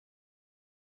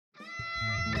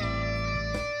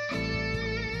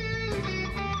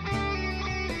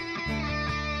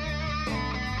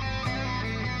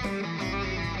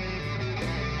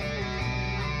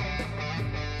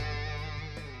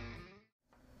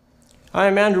Hi,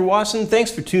 I'm Andrew Watson.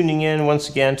 Thanks for tuning in once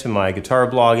again to my guitar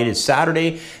blog. It is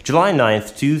Saturday, July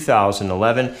 9th,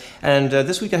 2011, and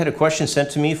this week I had a question sent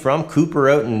to me from Cooper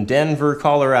out in Denver,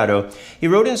 Colorado. He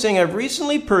wrote in saying, I've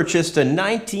recently purchased a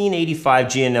 1985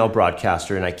 G&L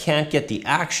Broadcaster and I can't get the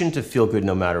action to feel good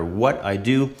no matter what I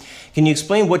do. Can you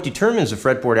explain what determines the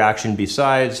fretboard action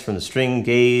besides from the string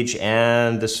gauge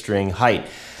and the string height?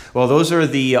 Well, those are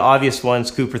the obvious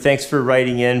ones, Cooper. Thanks for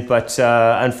writing in, but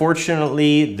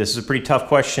unfortunately, this is a pretty tough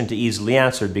question to easily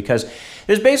answer because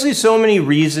there's basically so many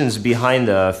reasons behind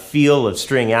the feel of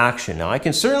string action. Now, I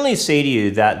can certainly say to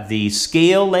you that the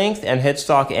scale length and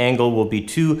headstock angle will be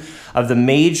two of the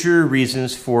major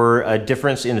reasons for a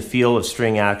difference in the feel of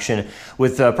string action,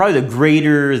 with probably the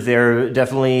greater there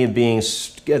definitely being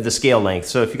the scale length.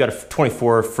 So if you've got a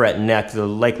 24 fret neck, the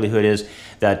likelihood is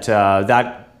that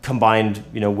that combined,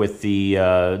 with the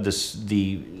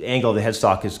angle of the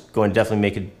headstock is going to definitely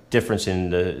make a difference in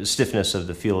the stiffness of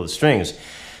the feel of the strings.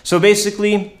 So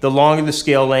basically, the longer the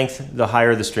scale length, the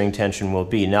higher the string tension will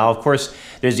be. Now, of course,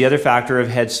 there's the other factor of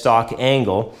headstock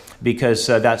angle, because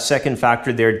that second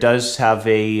factor there does have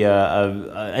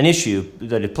an issue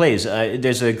that it plays.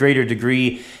 There's a greater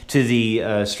degree to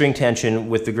the string tension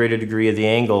with the greater degree of the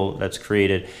angle that's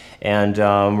created. And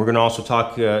we're going to also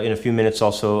talk in a few minutes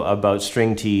also about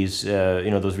string tees,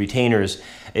 those retainers,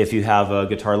 if you have a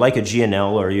guitar like a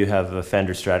G&L or you have a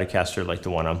Fender Stratocaster like the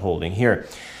one I'm holding here.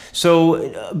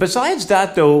 So besides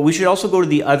that, though, we should also go to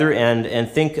the other end and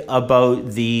think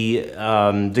about the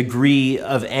degree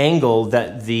of angle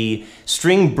that the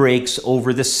string breaks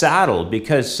over the saddle,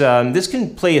 because this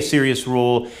can play a serious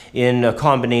role in a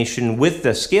combination with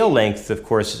the scale length, of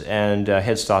course, and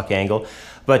headstock angle.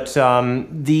 But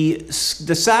the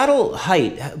saddle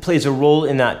height plays a role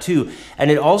in that too, and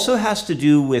it also has to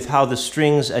do with how the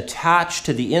strings attach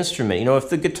to the instrument. If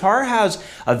the guitar has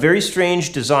a very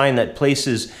strange design that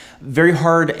places very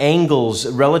hard angles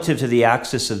relative to the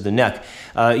axis of the neck,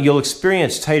 you'll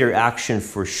experience tighter action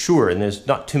for sure, and there's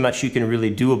not too much you can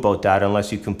really do about that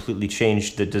unless you completely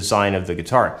change the design of the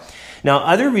guitar. Now,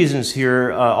 other reasons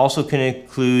here also can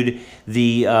include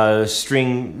the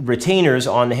string retainers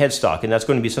on the headstock, and that's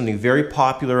going to be something very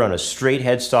popular on a straight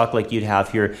headstock like you'd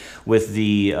have here with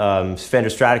the Fender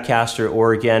Stratocaster,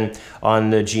 or again on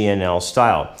the G&L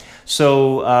style.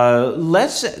 So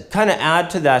let's kind of add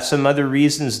to that some other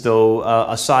reasons, though,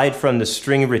 aside from the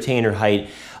string retainer height.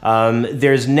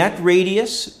 There's neck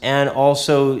radius and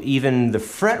also even the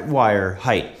fret wire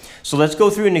height. So let's go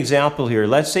through an example here.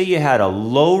 Let's say you had a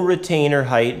low retainer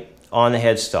height on the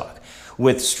headstock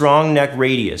with strong neck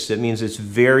radius. That means it's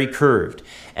very curved.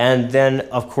 And then,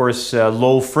 of course,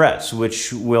 low frets,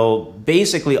 which will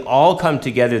basically all come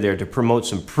together there to promote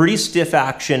some pretty stiff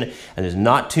action, and there's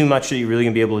not too much that you're really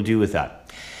going to be able to do with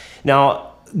that.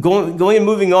 Now, going and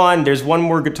moving on, there's one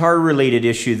more guitar-related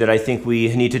issue that I think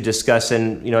we need to discuss,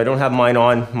 and I don't have mine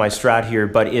on my Strat here,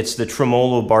 but it's the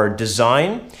tremolo bar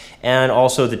design and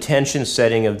also the tension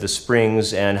setting of the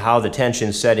springs and how the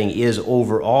tension setting is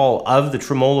overall of the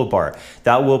tremolo bar.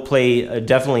 That will play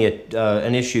definitely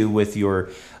an issue with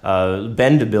your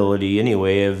bendability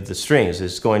anyway of the strings.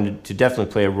 It's going to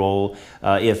definitely play a role.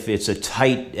 If it's a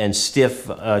tight and stiff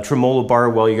tremolo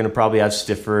bar, well, you're going to probably have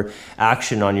stiffer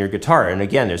action on your guitar. And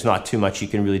again, there's not too much you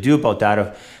can really do about that,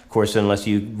 of course, unless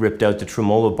you ripped out the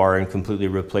tremolo bar and completely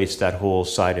replaced that whole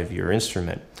side of your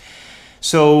instrument.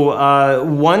 So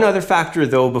one other factor,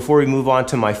 though, before we move on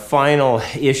to my final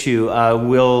issue,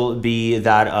 will be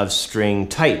that of string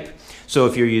type. So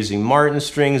if you're using Martin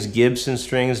strings, Gibson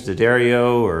strings,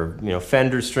 D'Addario, or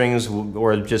Fender strings,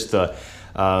 or just the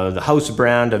house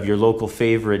brand of your local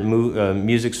favorite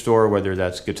music store, whether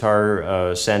that's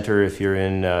Guitar Center if you're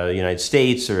in the United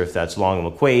States, or if that's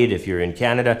Long & McQuaid if you're in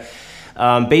Canada.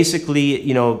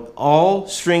 Basically, all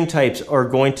string types are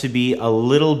going to be a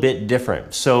little bit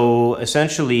different. So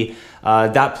essentially,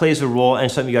 that plays a role and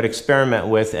something you got to experiment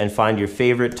with and find your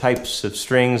favorite types of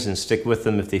strings and stick with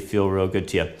them if they feel real good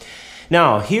to you.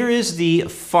 Now, here is the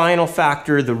final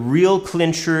factor, the real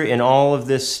clincher in all of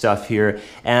this stuff here,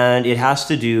 and it has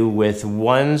to do with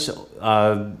one's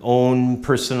own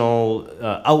personal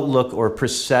outlook or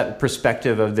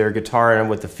perspective of their guitar and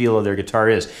what the feel of their guitar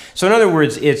is. So in other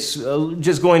words, it's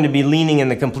just going to be leaning in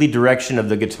the complete direction of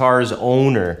the guitar's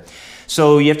owner.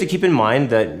 So you have to keep in mind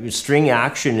that string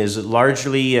action is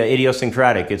largely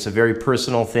idiosyncratic. It's a very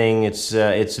personal thing. It's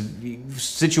a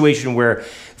situation where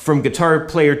from guitar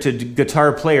player to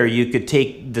guitar player, you could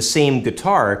take the same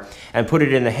guitar and put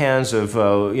it in the hands of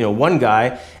one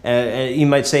guy, you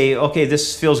might say, okay,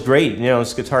 this feels great,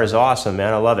 this guitar is awesome,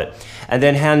 man, I love it. And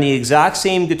then hand the exact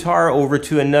same guitar over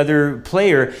to another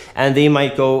player, and they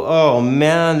might go, oh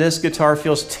man, this guitar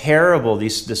feels terrible, the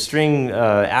string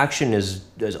action is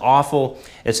awful,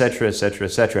 etc., etc.,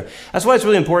 etc. That's why it's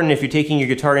really important, if you're taking your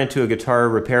guitar into a guitar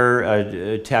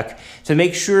repair tech, to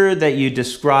make sure that you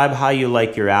describe how you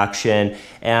like your action,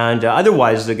 and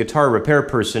otherwise the guitar repair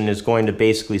person is going to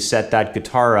basically set that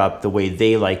guitar up the way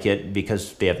they like it,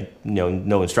 because they have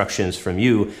no instructions from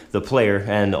you, the player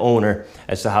and the owner,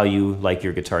 as to how you like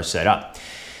your guitar set up.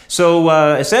 So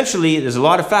essentially, there's a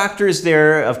lot of factors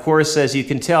there, of course, as you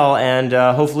can tell, and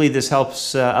hopefully this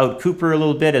helps out Cooper a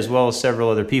little bit, as well as several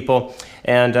other people.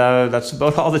 And that's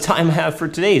about all the time I have for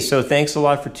today. So thanks a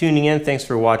lot for tuning in, thanks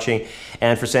for watching,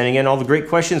 and for sending in all the great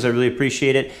questions. I really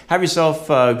appreciate it. Have yourself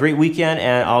a great weekend,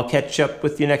 and I'll catch up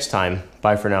with you next time.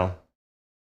 Bye for now.